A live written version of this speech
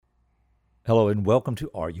Hello and welcome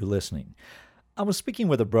to Are You Listening? I was speaking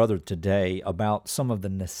with a brother today about some of the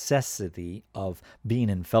necessity of being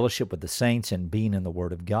in fellowship with the saints and being in the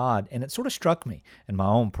Word of God, and it sort of struck me in my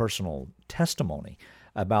own personal testimony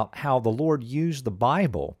about how the Lord used the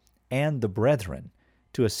Bible and the brethren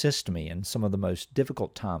to assist me in some of the most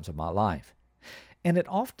difficult times of my life. And it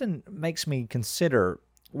often makes me consider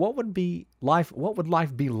what would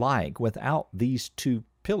life be like without these two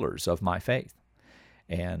pillars of my faith?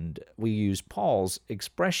 And we use Paul's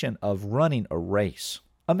expression of running a race.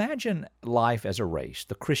 Imagine life as a race,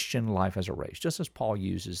 the Christian life as a race, just as Paul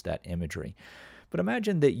uses that imagery. But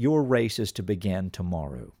imagine that your race is to begin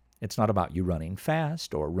tomorrow. It's not about you running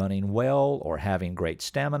fast or running well or having great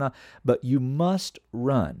stamina, but you must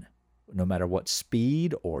run. No matter what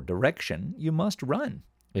speed or direction, you must run.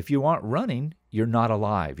 If you aren't running, you're not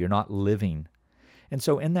alive, you're not living. And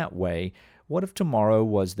so in that way, what if tomorrow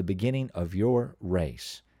was the beginning of your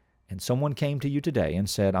race, and someone came to you today and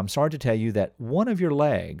said, I'm sorry to tell you that one of your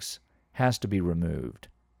legs has to be removed.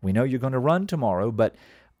 We know you're going to run tomorrow, but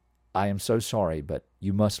I am so sorry, but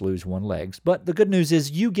you must lose one leg. But the good news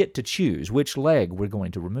is you get to choose which leg we're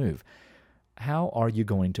going to remove. How are you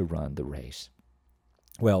going to run the race?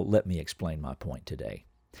 Well, let me explain my point today.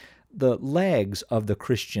 The legs of the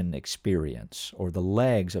Christian experience, or the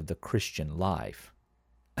legs of the Christian life,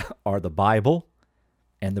 are the Bible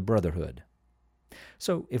and the brotherhood.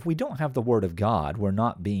 So if we don't have the Word of God, we're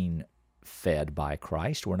not being fed by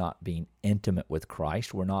Christ, we're not being intimate with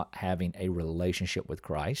Christ, we're not having a relationship with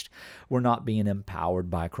Christ, we're not being empowered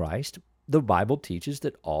by Christ. The Bible teaches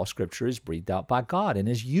that all Scripture is breathed out by God and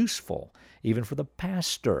is useful, even for the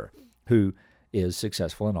pastor who is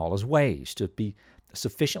successful in all his ways, to be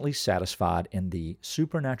sufficiently satisfied in the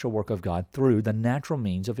supernatural work of God through the natural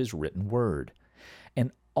means of His written Word.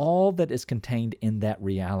 And all that is contained in that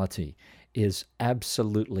reality is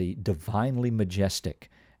absolutely divinely majestic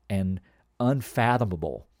and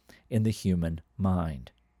unfathomable in the human mind.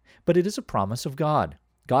 But it is a promise of God.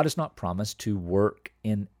 God has not promised to work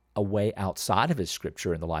in a way outside of His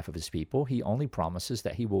Scripture in the life of His people. He only promises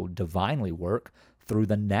that He will divinely work through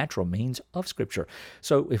the natural means of Scripture.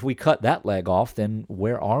 So if we cut that leg off, then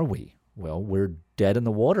where are we? Well, we're dead in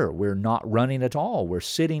the water. We're not running at all. We're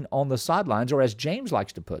sitting on the sidelines, or as James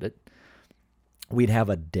likes to put it, we'd have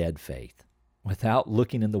a dead faith. Without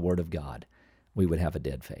looking in the Word of God, we would have a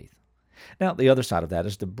dead faith. Now, the other side of that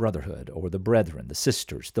is the brotherhood, or the brethren, the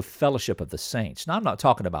sisters, the fellowship of the saints. Now, I'm not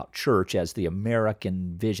talking about church as the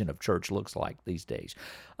American vision of church looks like these days.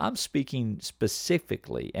 I'm speaking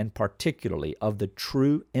specifically and particularly of the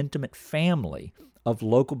true intimate family of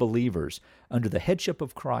local believers under the headship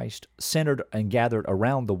of Christ, centered and gathered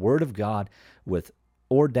around the Word of God with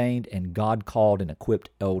ordained and God-called and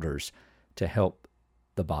equipped elders to help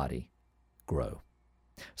the body grow.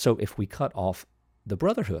 So if we cut off the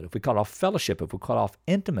brotherhood, if we cut off fellowship, if we cut off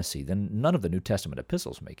intimacy, then none of the New Testament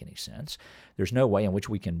epistles make any sense. There's no way in which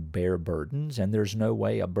we can bear burdens, and there's no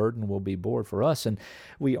way a burden will be borne for us, and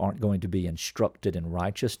we aren't going to be instructed in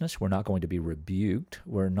righteousness. We're not going to be rebuked.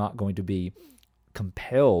 We're not going to be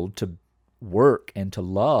compelled to work and to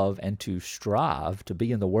love and to strive to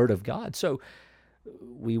be in the Word of God. So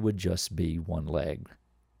we would just be one leg,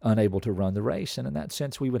 unable to run the race, and in that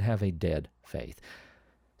sense we would have a dead faith.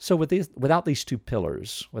 So without these two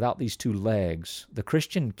pillars, without these two legs, the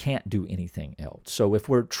Christian can't do anything else. So if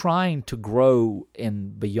we're trying to grow in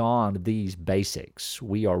beyond these basics,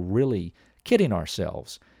 we are really kidding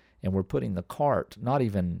ourselves, and we're putting the cart not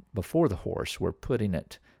even before the horse, we're putting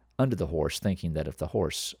it under the horse, thinking that if the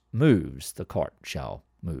horse moves, the cart shall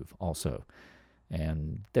move also.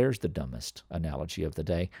 And there's the dumbest analogy of the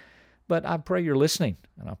day. But I pray you're listening,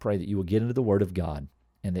 and I pray that you will get into the Word of God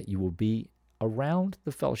and that you will be around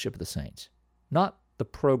the fellowship of the saints, not the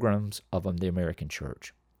programs of the American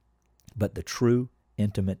church, but the true,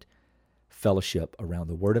 intimate fellowship around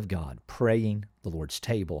the Word of God, praying, the Lord's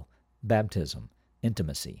table, baptism,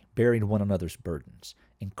 intimacy, bearing one another's burdens,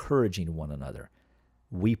 encouraging one another,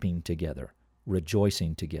 weeping together,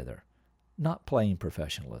 rejoicing together, not playing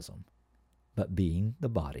professionalism, but being the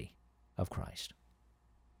body of Christ.